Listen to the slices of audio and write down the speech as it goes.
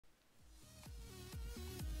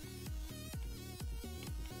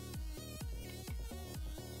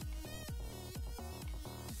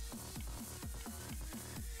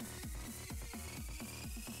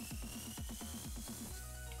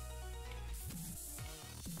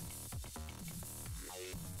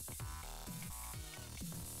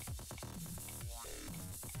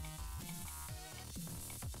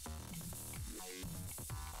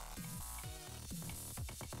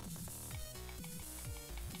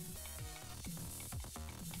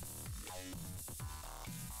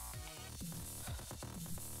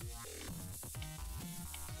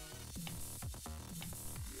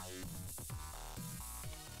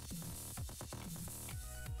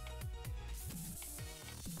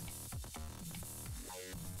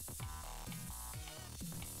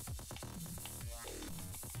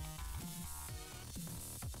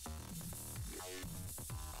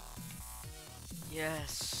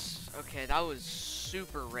Yes. Okay, that was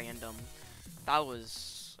super random. That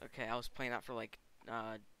was okay. I was playing that for like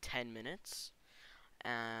 10 minutes,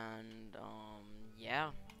 and yeah,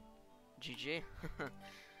 GG.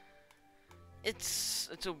 It's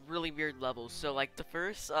a really weird level. So like the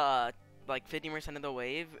first like 50% of the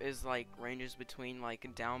wave is like ranges between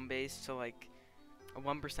like down bass to like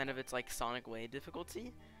 1% of it's like sonic wave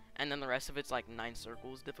difficulty, and then the rest of it's like 9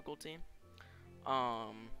 circles difficulty.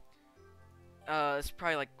 Um, it's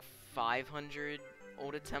probably like 500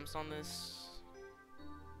 old attempts on this.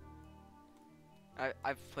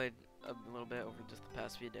 I've played a little bit over just the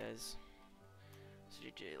past few days.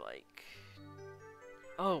 CJ like,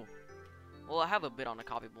 oh, well I have a bit on a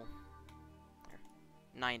copyable. Here.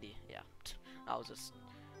 90, yeah. I was just,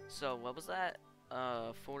 so what was that?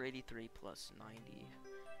 483 plus 90.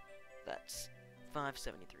 That's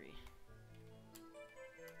 573.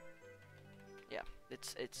 Yeah,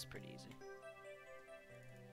 it's pretty easy.